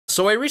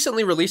So I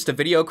recently released a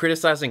video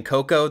criticizing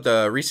Coco,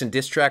 the recent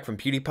diss track from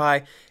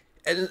PewDiePie,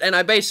 and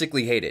I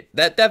basically hate it.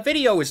 That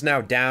video is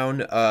now down.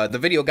 The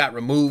video got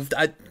removed.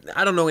 I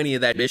don't know any of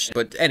that ish,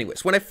 but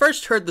anyways, when I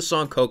first heard the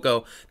song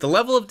Coco, the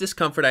level of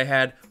discomfort I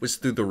had was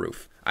through the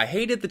roof. I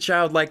hated the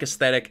childlike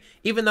aesthetic,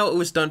 even though it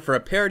was done for a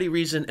parody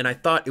reason, and I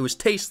thought it was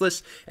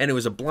tasteless, and it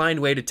was a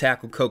blind way to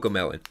tackle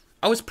Cocomelon.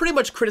 I was pretty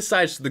much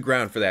criticized to the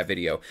ground for that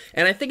video,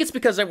 and I think it's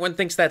because everyone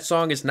thinks that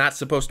song is not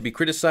supposed to be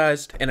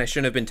criticized, and I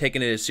shouldn't have been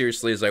taking it as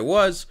seriously as I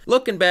was.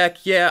 Looking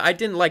back, yeah, I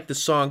didn't like the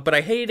song, but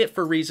I hated it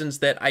for reasons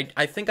that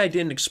I think I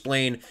didn't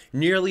explain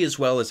nearly as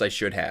well as I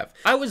should have.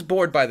 I was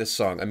bored by this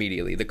song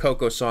immediately, the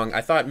Coco song.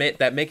 I thought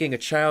that making a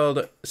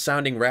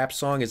child-sounding rap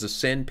song is a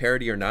sin,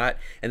 parody or not,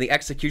 and the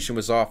execution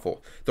was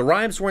awful. The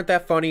rhymes weren't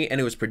that funny,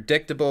 and it was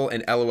predictable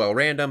and LOL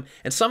random,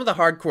 and some of the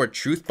hardcore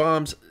truth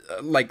bombs,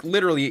 like,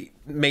 literally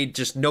made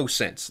just no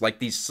sense. Like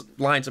these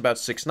lines about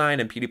 6ix9ine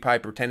and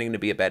PewDiePie pretending to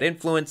be a bad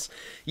influence.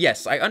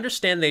 Yes, I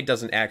understand that he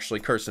doesn't actually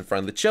curse in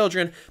front of the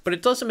children, but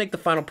it doesn't make the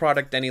final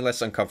product any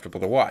less uncomfortable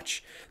to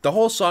watch. The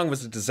whole song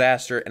was a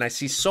disaster, and I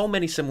see so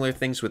many similar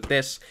things with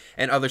this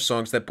and other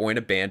songs that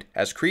BoyInABand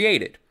has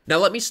created. Now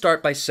let me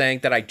start by saying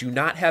that I do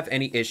not have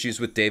any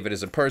issues with David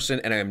as a person,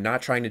 and I am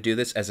not trying to do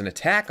this as an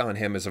attack on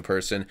him as a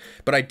person,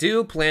 but I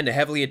do plan to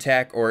heavily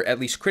attack or at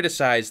least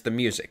criticize the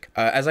music,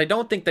 as I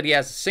don't think that he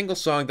has a single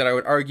song that I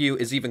would argue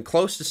is even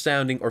close to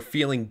sounding or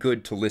feeling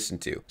good to listen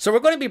to. So we're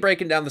going to be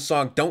breaking down the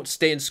song Don't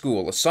Stay in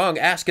School, a song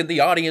asking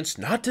the audience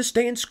not to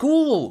stay in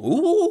school.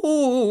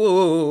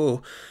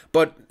 Ooh.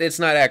 But it's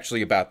not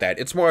actually about that.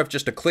 It's more of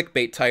just a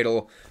clickbait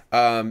title,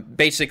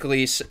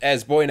 basically,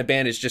 as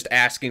BoyInABand is just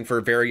asking for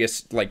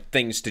various, like,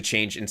 things to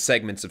change in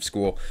segments of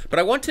school. But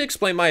I want to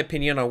explain my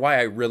opinion on why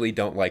I really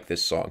don't like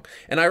this song.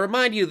 And I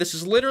remind you, this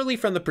is literally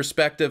from the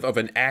perspective of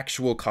an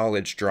actual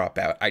college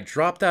dropout. I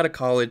dropped out of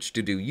college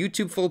to do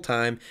YouTube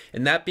full-time,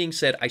 and that being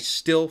said, I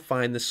still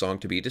find the song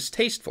to be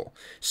distasteful.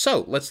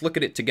 So, let's look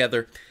at it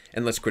together,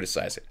 and let's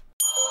criticize it.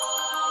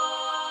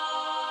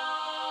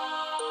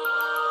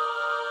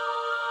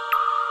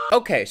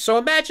 Okay, so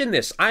imagine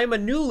this. I am a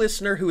new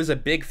listener who is a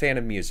big fan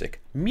of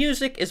music.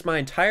 Music is my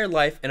entire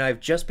life, and I've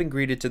just been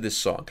greeted to this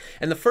song.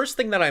 And the first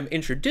thing that I'm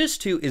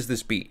introduced to is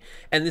this beat.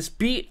 And this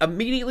beat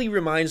immediately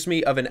reminds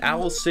me of an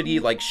Owl City,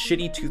 like,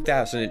 shitty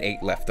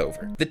 2008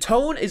 leftover. The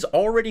tone is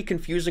already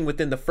confusing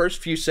within the first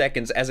few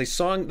seconds, as a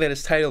song that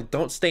is titled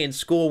Don't Stay in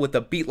School with a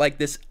beat like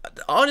this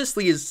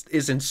honestly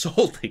is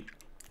insulting.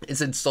 It's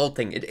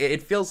insulting.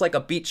 It feels like a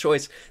beat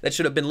choice that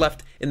should have been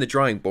left in the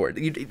drawing board.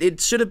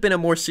 It should have been a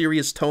more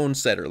serious tone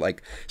setter,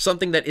 like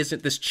something that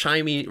isn't this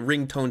chimey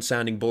ringtone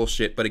sounding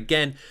bullshit. But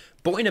again,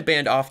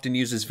 BoyInABand often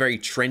uses very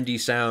trendy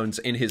sounds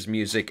in his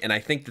music, and I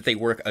think that they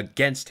work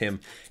against him,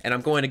 and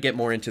I'm going to get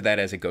more into that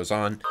as it goes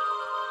on.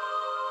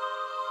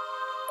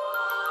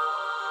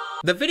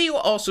 The video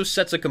also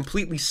sets a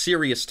completely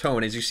serious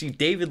tone as you see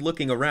David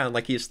looking around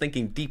like he is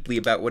thinking deeply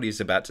about what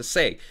he's about to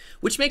say,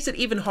 which makes it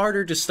even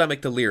harder to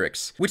stomach the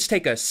lyrics, which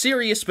take a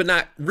serious but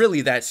not really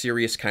that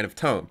serious kind of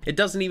tone. It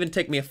doesn't even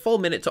take me a full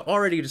minute to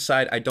already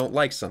decide I don't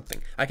like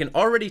something. I can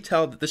already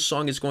tell that this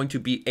song is going to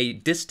be a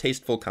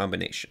distasteful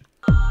combination.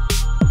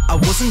 I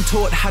wasn't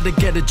taught how to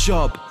get a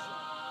job,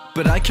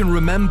 but I can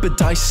remember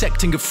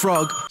dissecting a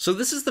frog. So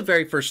this is the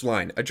very first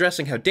line,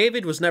 addressing how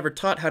David was never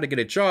taught how to get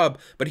a job,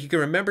 but he can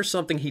remember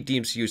something he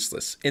deems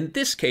useless. In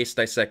this case,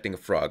 dissecting a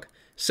frog.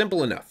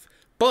 Simple enough.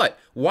 But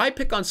why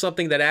pick on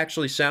something that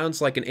actually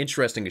sounds like an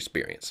interesting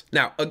experience?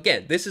 Now,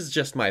 again, this is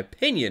just my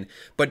opinion,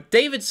 but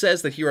David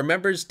says that he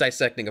remembers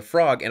dissecting a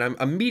frog, and I'm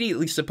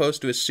immediately supposed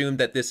to assume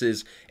that this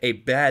is a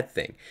bad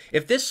thing.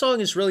 If this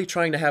song is really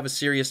trying to have a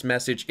serious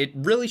message, it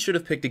really should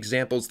have picked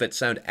examples that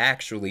sound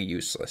actually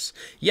useless.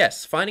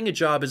 Yes, finding a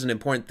job is an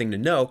important thing to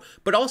know,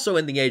 but also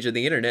in the age of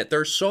the internet, there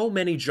are so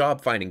many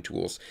job-finding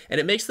tools, and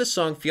it makes this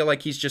song feel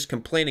like he's just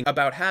complaining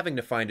about having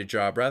to find a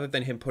job rather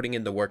than him putting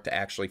in the work to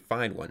actually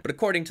find one. But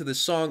according to this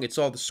song,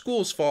 it's all the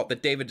school's fault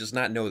that David does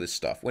not know this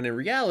stuff, when in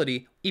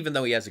reality, even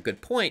though he has a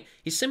good point,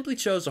 he simply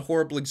chose a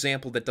horrible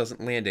example that doesn't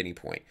land any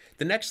point.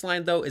 The next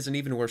line, though, is an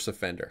even worse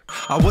offender.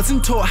 I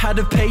wasn't taught how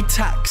to pay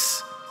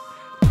tax,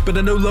 but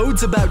I know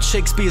loads about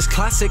Shakespeare's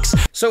classics.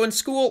 So in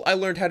school, I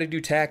learned how to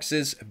do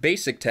taxes,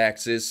 basic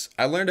taxes,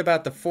 I learned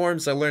about the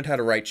forms, I learned how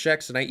to write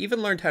checks, and I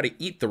even learned how to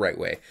eat the right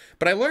way.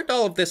 But I learned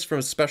all of this from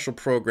a special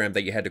program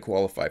that you had to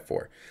qualify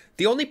for.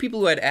 The only people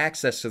who had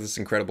access to this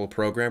incredible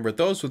program were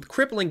those with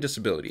crippling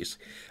disabilities.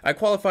 I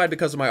qualified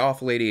because of my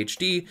awful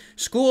ADHD.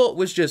 School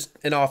was just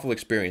an awful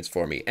experience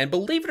for me. And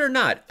believe it or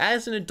not,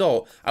 as an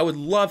adult, I would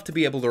love to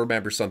be able to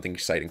remember something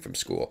exciting from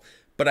school.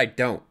 But I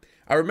don't.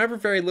 I remember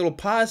very little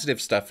positive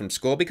stuff from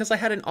school because I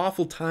had an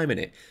awful time in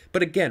it.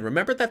 But again,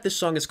 remember that this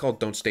song is called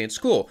Don't Stay in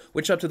School,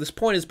 which up to this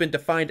point has been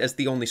defined as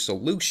the only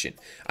solution.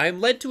 I am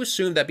led to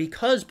assume that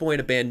because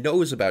BoyInABand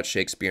knows about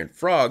Shakespeare and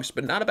frogs,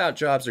 but not about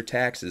jobs or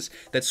taxes,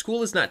 that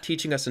school is not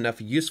teaching us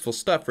enough useful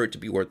stuff for it to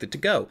be worth it to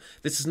go.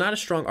 This is not a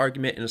strong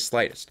argument in the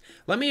slightest.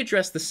 Let me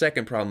address the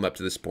second problem up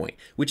to this point,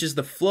 which is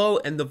the flow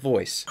and the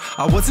voice.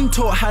 I wasn't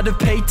taught how to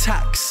pay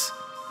tax,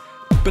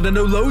 but I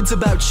know loads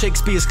about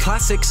Shakespeare's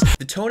classics.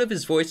 The tone of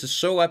his voice is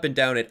so up and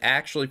down, it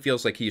actually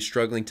feels like he is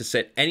struggling to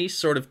set any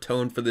sort of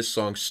tone for this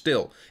song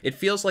still. It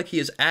feels like he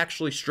is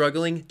actually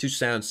struggling to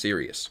sound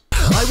serious.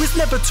 I was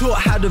never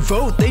taught how to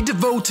vote. They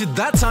devoted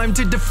that time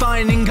to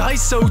defining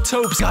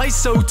isotopes.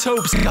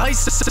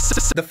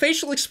 The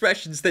facial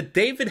expressions that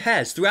David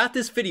has throughout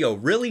this video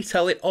really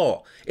tell it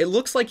all. It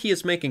looks like he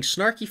is making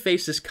snarky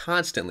faces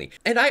constantly.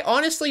 And I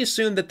honestly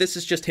assume that this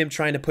is just him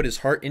trying to put his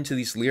heart into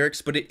these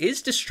lyrics, but it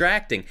is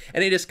distracting,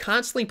 and it is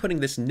constantly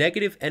putting this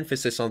negative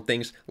emphasis on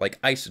things like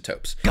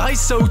isotopes.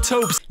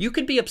 You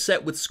could be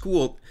upset with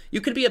school. You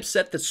could be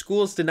upset that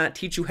schools did not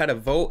teach you how to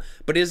vote,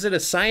 but is it a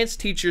science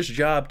teacher's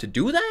job to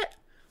do that?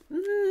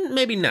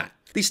 Maybe not.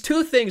 These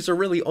two things are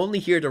really only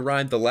here to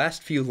rhyme the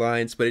last few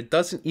lines, but it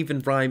doesn't even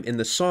rhyme in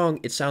the song.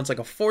 It sounds like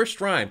a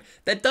forced rhyme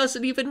that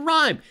doesn't even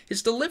rhyme.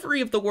 His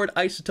delivery of the word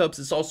isotopes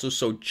is also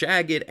so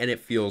jagged, and it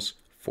feels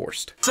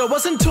forced. So I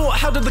wasn't taught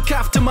how to look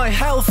after my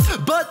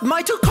health, but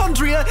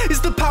mitochondria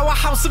is the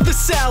powerhouse of the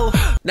cell.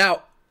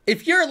 Now,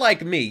 if you're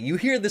like me, you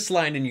hear this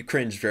line and you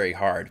cringe very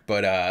hard,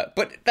 but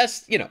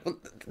that's, you know,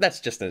 that's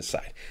just an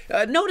aside.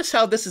 Notice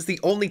how this is the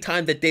only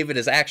time that David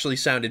has actually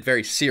sounded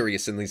very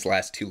serious in these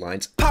last two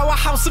lines.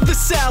 Powerhouse of the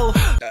cell!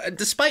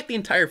 Despite the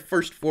entire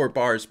first 4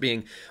 bars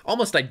being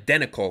almost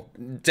identical,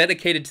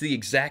 dedicated to the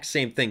exact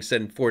same thing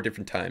said in 4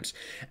 different times.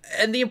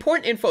 And the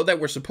important info that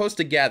we're supposed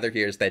to gather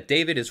here is that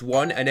David is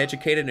 1,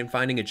 uneducated and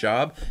finding a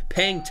job,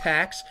 paying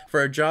tax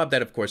for a job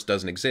that of course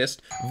doesn't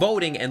exist,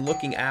 voting and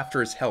looking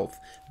after his health.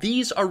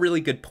 These are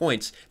really good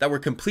points that were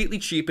completely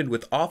cheapened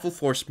with awful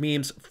forced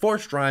memes,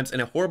 forced rhymes,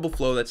 and a horrible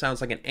flow that sounds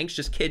like an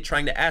anxious kid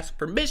trying to ask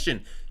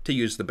permission to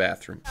use the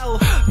bathroom.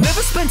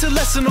 Never spent a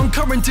lesson on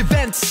current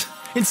events.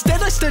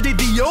 Instead, I studied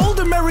the old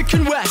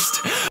American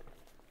West.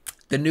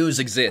 The news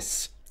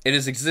exists. It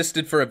has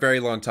existed for a very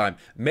long time.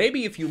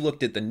 Maybe if you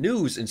looked at the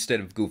news instead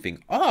of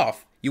goofing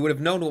off, you would have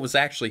known what was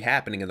actually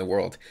happening in the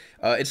world.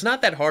 It's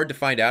not that hard to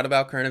find out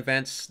about current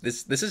events.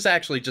 This is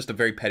actually just a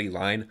very petty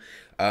line.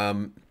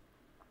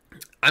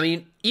 I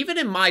mean, even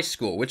in my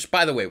school, which,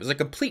 by the way, was a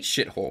complete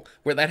shithole,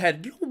 where that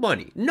had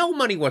no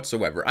money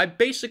whatsoever, I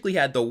basically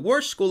had the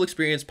worst school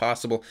experience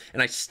possible,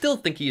 and I still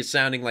think he is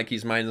sounding like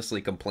he's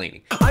mindlessly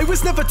complaining. I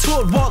was never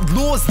taught what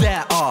laws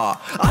there are.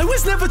 I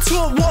was never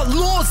taught what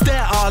laws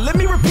there are. Let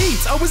me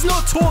repeat, I was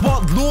not taught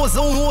what laws.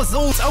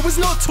 I was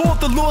not taught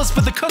the laws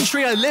for the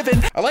country I live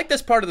in. I like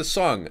this part of the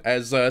song,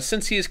 as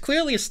since he has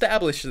clearly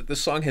established that the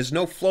song has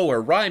no flow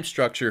or rhyme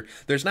structure,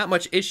 there's not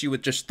much issue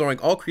with just throwing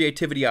all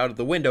creativity out of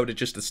the window to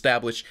just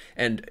establish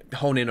and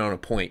hone in on a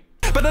point.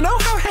 But I know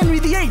how Henry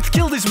VIII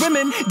killed his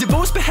women.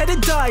 Divorced, beheaded,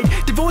 died.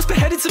 Divorced,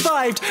 beheaded,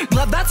 survived.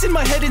 Glad that's in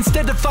my head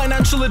instead of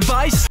financial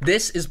advice.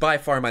 This is by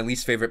far my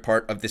least favorite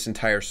part of this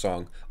entire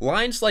song.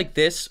 Lines like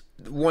this,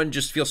 one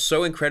just feels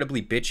so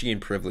incredibly bitchy and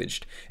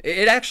privileged.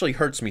 It actually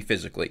hurts me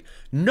physically.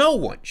 No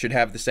one should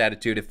have this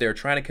attitude if they're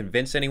trying to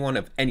convince anyone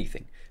of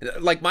anything.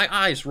 Like, my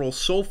eyes roll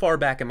so far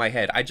back in my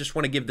head, I just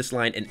want to give this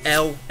line an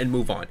L and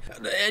move on.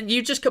 And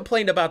you just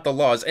complained about the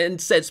laws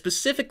and said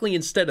specifically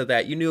instead of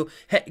that, you knew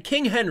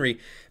King Henry.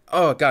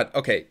 Oh, God,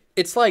 okay.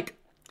 It's like,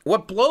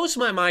 what blows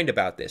my mind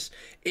about this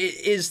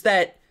is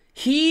that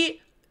he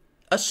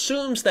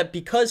assumes that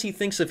because he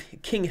thinks of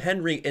King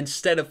Henry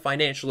instead of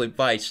financial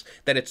advice,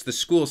 that it's the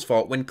school's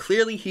fault, when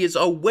clearly he is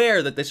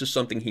aware that this is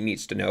something he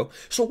needs to know.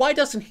 So why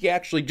doesn't he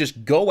actually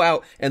just go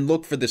out and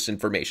look for this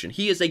information?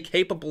 He is a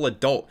capable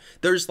adult.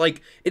 There's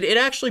like, it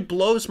actually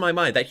blows my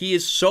mind that he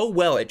is so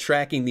well at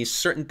tracking these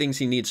certain things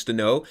he needs to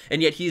know,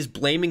 and yet he is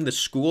blaming the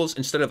schools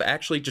instead of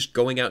actually just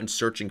going out and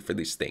searching for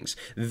these things.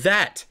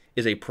 That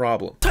is a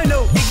problem. I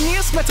know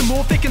igneous,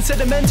 metamorphic, and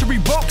sedimentary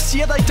rocks,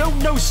 yet I don't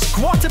know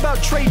squat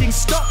about trading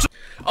stocks.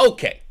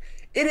 Okay,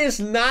 it is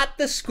not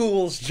the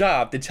school's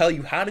job to tell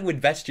you how to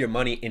invest your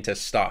money into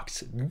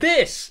stocks.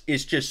 This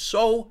is just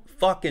so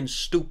fucking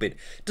stupid.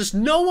 Does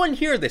no one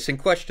hear this and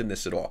question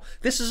this at all?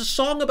 This is a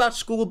song about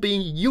school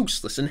being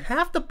useless, and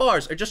half the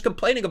bars are just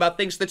complaining about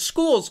things that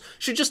schools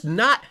should just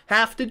not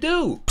have to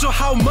do. So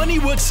how money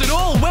works at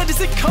all? Where does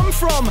it come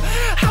from?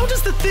 How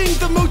does the thing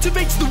that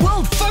motivates the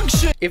world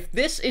function? If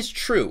this is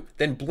true,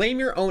 then blame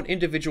your own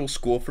individual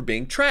school for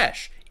being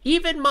trash.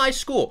 Even my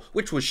school,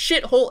 which was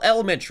shithole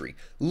elementary,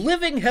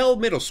 living hell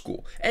middle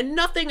school, and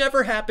nothing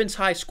ever happens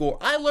high school,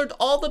 I learned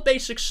all the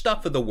basic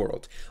stuff of the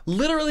world.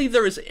 Literally,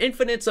 there is an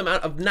infinite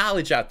amount of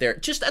knowledge out there,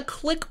 just a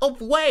click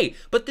away.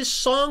 But this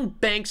song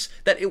banks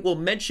that it will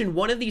mention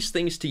one of these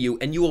things to you,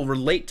 and you will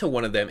relate to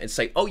one of them and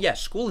say, oh yeah,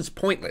 school is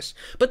pointless.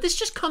 But this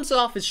just comes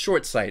off as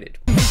short-sighted.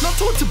 Not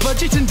taught to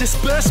budget and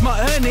disperse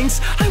my earnings.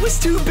 I was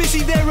too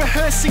busy there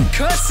rehearsing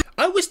cursing.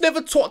 I was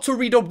never taught to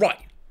read or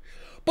write,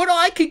 but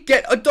I could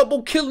get a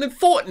double kill in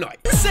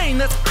Fortnite. Insane,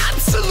 that's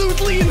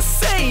absolutely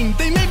insane.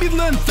 They made me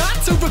learn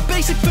that over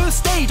basic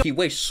first aid. He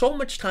wastes so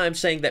much time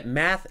saying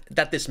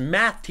that this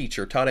math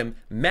teacher taught him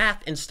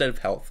math instead of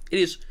health. It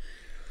is,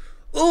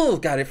 oh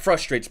God, it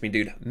frustrates me,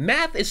 dude.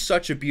 Math is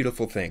such a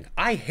beautiful thing.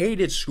 I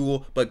hated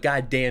school, but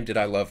goddamn did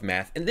I love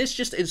math. And this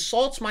just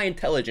insults my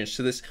intelligence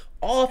to this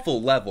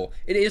awful level.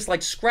 It is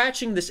like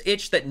scratching this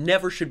itch that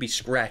never should be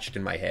scratched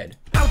in my head.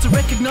 How to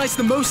recognize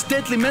the most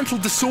deadly mental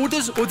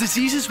disorders or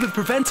diseases with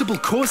preventable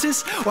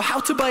causes, or how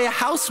to buy a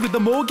house with a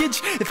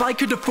mortgage if I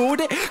could afford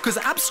it, because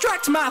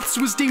abstract maths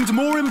was deemed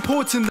more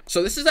important.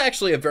 So this is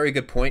actually a very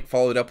good point,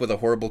 followed up with a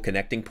horrible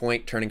connecting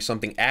point, turning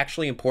something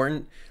actually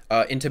important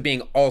into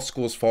being all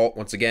school's fault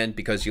once again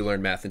because you learn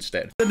math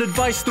instead. An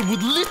advice that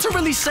would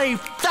literally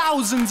save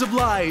thousands of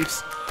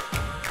lives.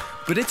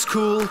 But it's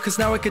cool, because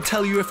now I could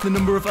tell you if the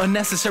number of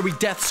unnecessary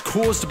deaths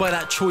caused by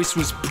that choice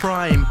was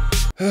prime.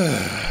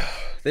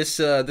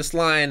 This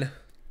line,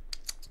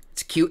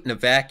 it's cute in a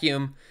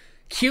vacuum.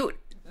 Cute,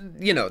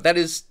 you know,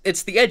 it's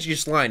the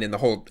edgiest line in the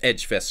whole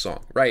Edgefest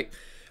song, right?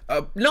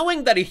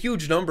 Knowing that a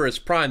huge number is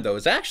prime, though,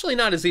 is actually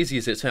not as easy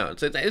as it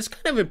sounds. It's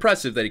kind of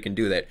impressive that he can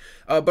do that.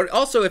 But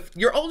also, if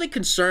your only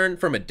concern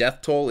from a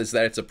death toll is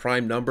that it's a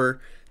prime number,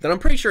 then I'm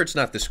pretty sure it's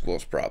not the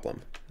school's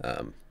problem.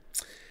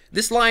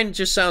 This line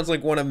just sounds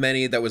like one of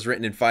many that was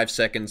written in 5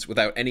 seconds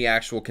without any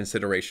actual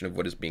consideration of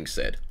what is being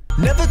said.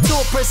 Never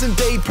taught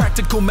present-day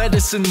practical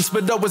medicines,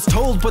 but I was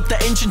told what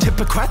the ancient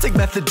Hippocratic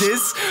method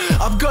is.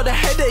 I've got a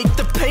headache,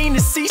 the pain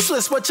is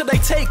ceaseless, what should I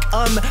take?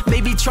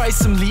 Maybe try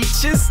some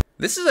leeches?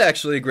 This is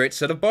actually a great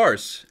set of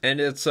bars, and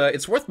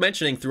it's worth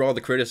mentioning through all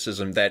the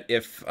criticism that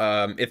if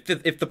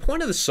the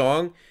point of the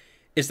song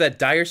is that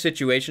dire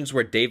situations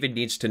where David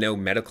needs to know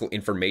medical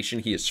information,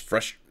 he is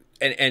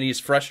and he's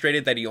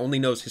frustrated that he only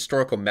knows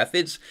historical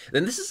methods,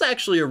 then this is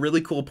actually a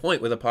really cool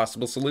point with a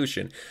possible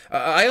solution.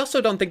 I also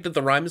don't think that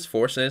the rhyme is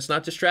forced and it's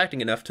not distracting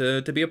enough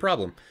to be a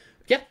problem.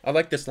 Yeah, I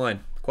like this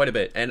line quite a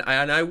bit, and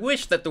I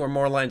wish that there were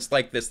more lines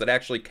like this that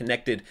actually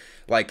connected,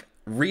 like,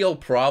 real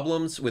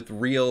problems with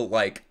real,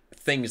 like,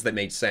 things that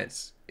made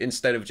sense,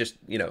 instead of just,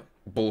 you know,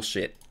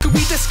 bullshit. Could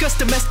we discuss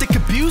domestic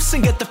abuse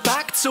and get the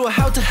facts, or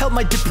how to help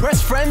my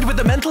depressed friend with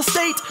a mental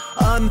state?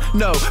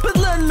 No, but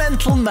learn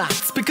mental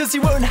maths, because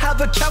you won't have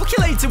a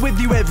calculator with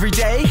you every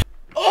day.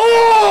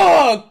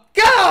 Oh,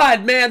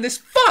 God, man, this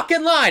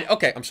fucking line!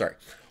 Okay, I'm sorry.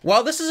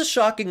 While this is a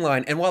shocking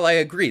line, and while I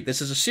agree,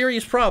 this is a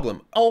serious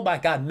problem, oh my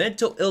God,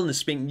 mental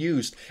illness being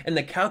used, and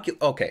the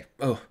okay,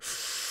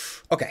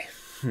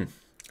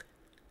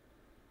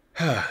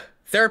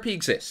 Therapy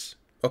exists,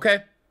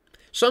 okay?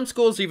 Some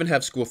schools even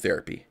have school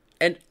therapy.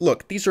 And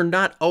look, these are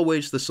not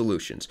always the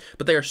solutions,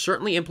 but they are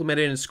certainly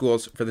implemented in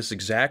schools for this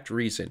exact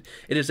reason.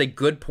 It is a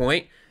good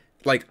point,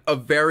 like a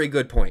very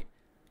good point.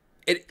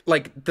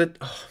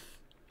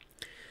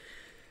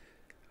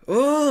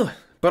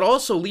 But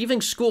also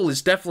leaving school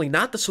is definitely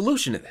not the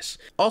solution to this.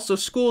 Also,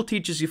 school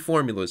teaches you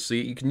formulas, so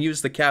you can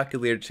use the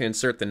calculator to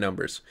insert the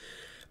numbers.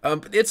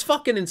 It's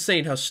fucking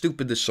insane how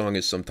stupid this song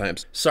is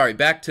sometimes. Sorry,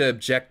 back to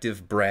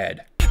Objective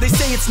Brad. They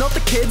say it's not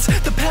the kids,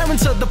 the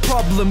parents are the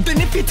problem.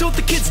 Then if you taught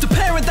the kids to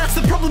parent, that's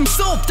the problem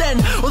solved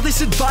then. All this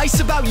advice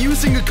about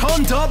using a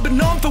condom, but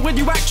not for when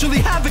you actually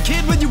have a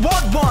kid when you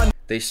want one.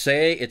 They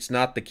say it's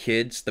not the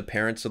kids, the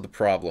parents are the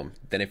problem.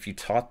 Then if you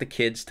taught the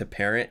kids to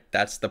parent,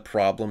 that's the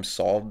problem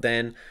solved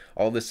then.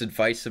 All this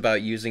advice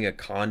about using a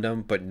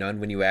condom, but none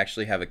when you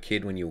actually have a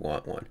kid when you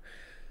want one.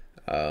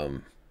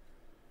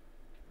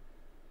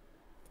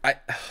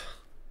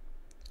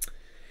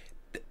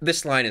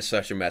 This line is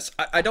such a mess.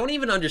 I don't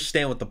even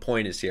understand what the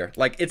point is here.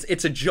 Like,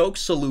 it's a joke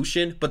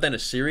solution, but then a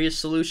serious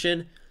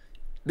solution.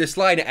 This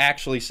line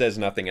actually says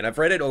nothing, and I've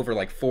read it over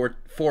like four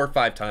or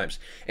five times,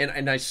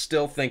 and I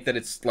still think that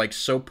it's like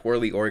so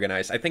poorly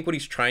organized. I think what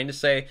he's trying to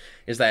say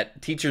is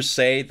that teachers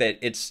say that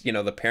it's, you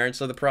know, the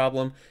parents are the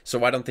problem, so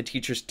why don't the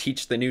teachers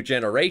teach the new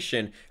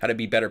generation how to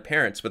be better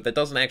parents? But that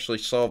doesn't actually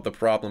solve the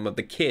problem of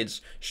the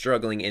kids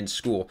struggling in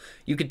school.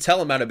 You could tell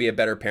them how to be a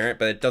better parent,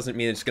 but it doesn't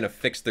mean it's going to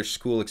fix their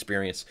school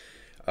experience.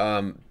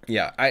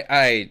 Yeah,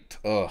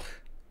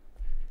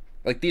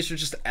 like, these are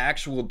just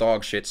actual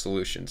dog shit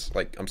solutions.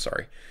 Like, I'm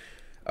sorry.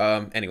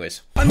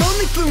 Anyways. I'm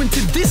only fluent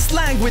in this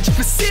language.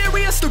 For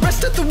serious, the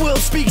rest of the world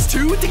speaks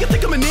too. Do you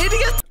think I'm an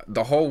idiot?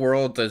 The whole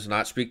world does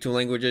not speak two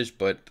languages,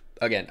 but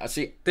again, I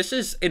see, this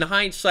is, in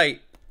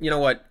hindsight, you know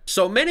what?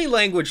 So many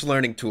language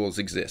learning tools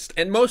exist,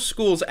 and most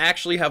schools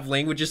actually have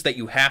languages that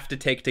you have to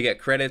take to get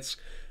credits.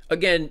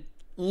 Again,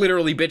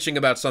 literally bitching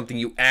about something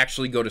you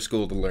actually go to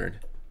school to learn.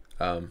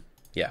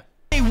 Yeah.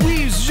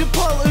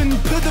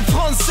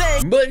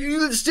 But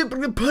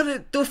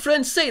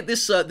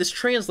this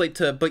translate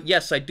to, but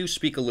yes, I do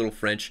speak a little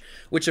French,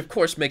 which of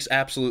course makes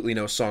absolutely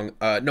no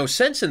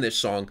sense in this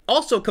song.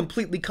 Also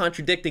completely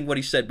contradicting what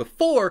he said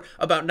before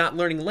about not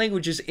learning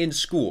languages in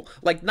school.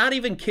 Like, not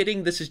even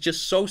kidding, this is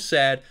just so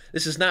sad.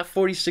 This is not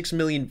 46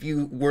 million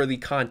view worthy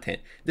content.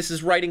 This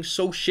is writing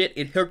so shit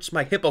it hurts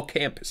my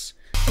hippocampus.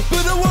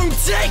 But I won't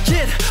take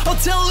it. I'll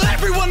tell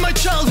everyone my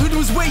childhood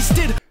was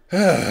wasted.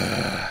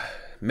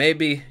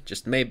 Maybe,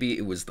 just maybe,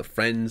 it was the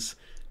friends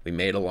we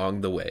made along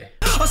the way.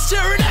 I'll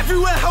share it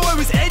everywhere how I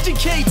was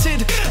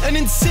educated, and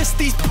insist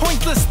these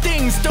pointless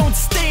things don't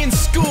stay in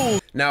school.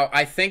 Now,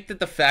 I think that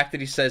the fact that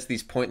he says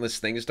these pointless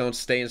things don't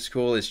stay in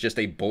school is just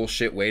a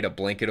bullshit way to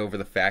blanket over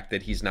the fact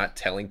that he's not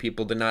telling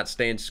people to not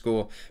stay in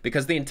school,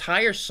 because the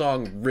entire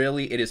song,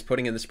 really, it is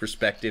putting in this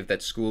perspective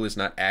that school is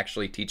not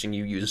actually teaching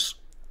you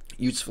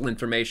useful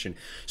information.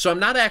 So I'm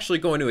not actually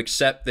going to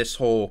accept this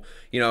whole,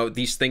 you know,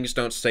 these things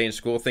don't stay in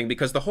school thing,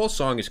 because the whole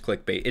song is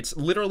clickbait. It's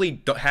literally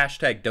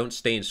hashtag don't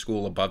stay in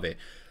school above it.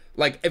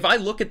 Like, if I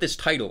look at this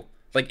title,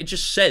 like, it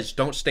just says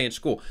don't stay in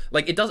school.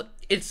 Like, it doesn't,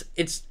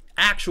 it's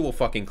actual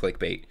fucking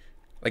clickbait.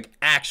 Like,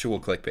 actual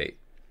clickbait.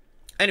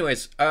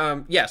 Anyways,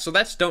 yeah, so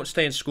that's Don't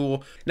Stay in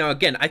School. Now,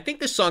 again, I think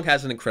this song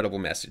has an incredible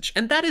message,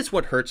 and that is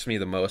what hurts me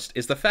the most,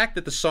 is the fact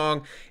that the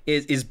song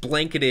is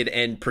blanketed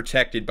and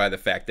protected by the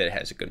fact that it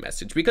has a good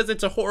message, because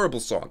it's a horrible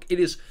song.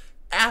 It is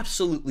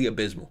absolutely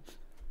abysmal.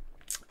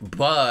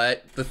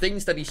 But the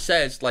things that he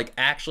says, like,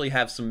 actually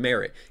have some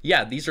merit.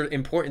 Yeah, these are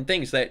important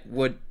things that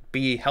would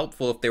be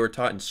helpful if they were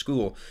taught in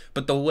school,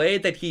 but the way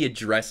that he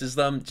addresses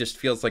them just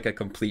feels like a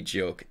complete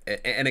joke,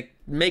 and it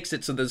makes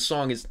it so the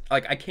song is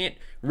like, I can't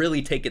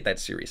really take it that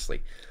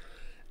seriously.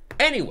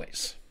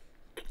 Anyways,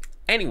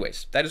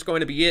 that is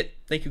going to be it.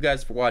 Thank you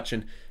guys for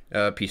watching.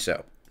 Peace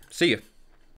out. See you.